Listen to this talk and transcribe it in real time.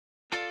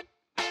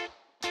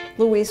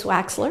Louise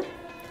Waxler.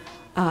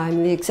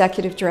 I'm the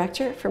Executive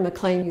Director for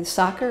McLean Youth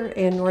Soccer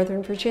in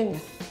Northern Virginia.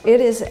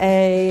 It is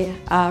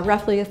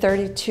roughly a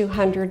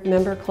 3,200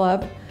 member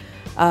club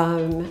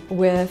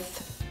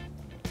with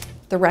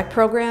the rec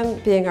program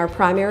being our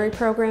primary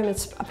program.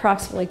 It's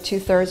approximately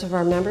 2/3 of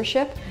our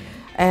membership.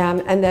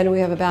 And then we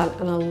have about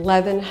an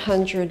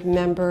 1,100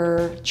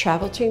 member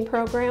travel team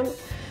program.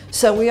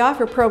 So we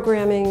offer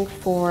programming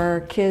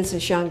for kids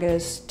as young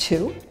as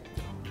 2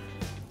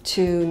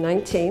 to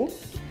 19.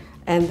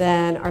 And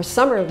then our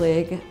summer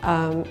league,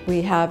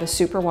 we have a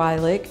Super Y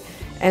League,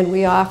 and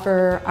we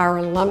offer our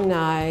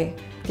alumni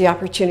the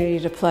opportunity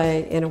to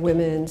play in a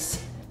women's,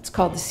 it's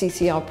called the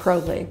CCL Pro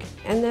League.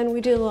 And then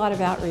we do a lot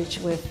of outreach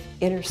with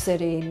inner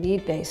city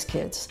need-based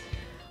kids,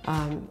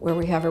 where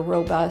we have a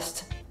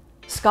robust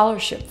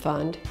scholarship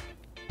fund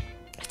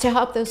to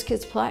help those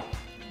kids play,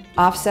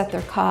 offset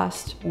their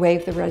cost,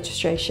 waive the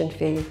registration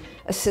fee,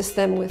 assist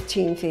them with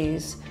team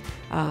fees.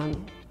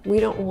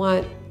 We don't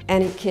want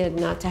any kid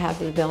not to have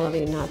the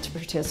ability not to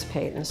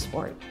participate in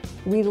sport.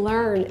 We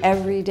learn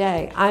every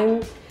day.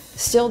 I'm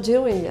still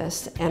doing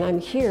this, and I'm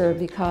here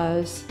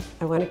because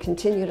I want to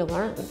continue to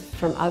learn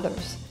from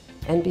others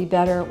and be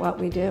better at what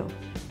we do.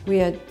 We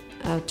had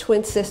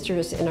twin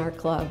sisters in our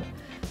club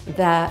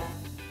that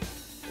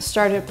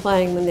started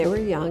playing when they were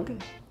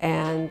young,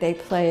 and they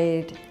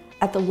played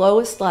at the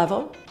lowest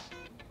level,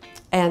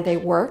 and they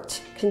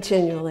worked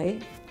continually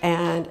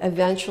and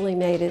eventually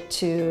made it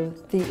to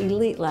the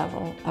elite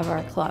level of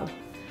our club.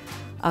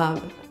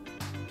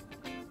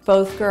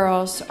 Both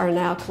girls are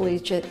now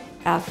collegiate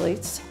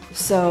athletes,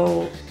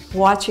 so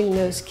watching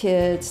those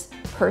kids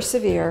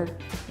persevere,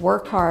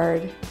 work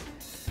hard,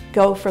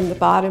 go from the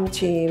bottom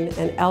team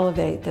and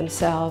elevate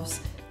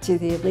themselves to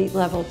the elite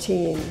level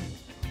team,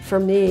 for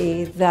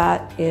me,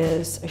 that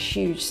is a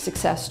huge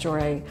success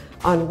story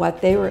on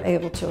what they were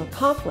able to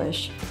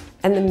accomplish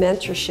and the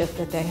mentorship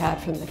that they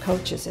had from the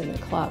coaches in the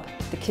club.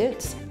 The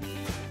kids,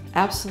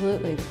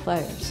 absolutely the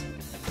players.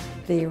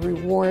 The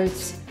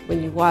rewards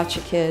when you watch a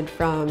kid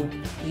from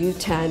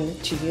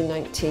U10 to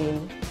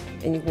U19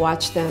 and you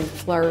watch them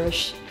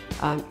flourish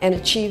and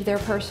achieve their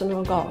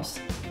personal goals.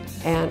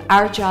 And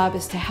our job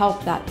is to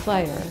help that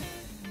player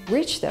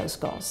reach those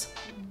goals.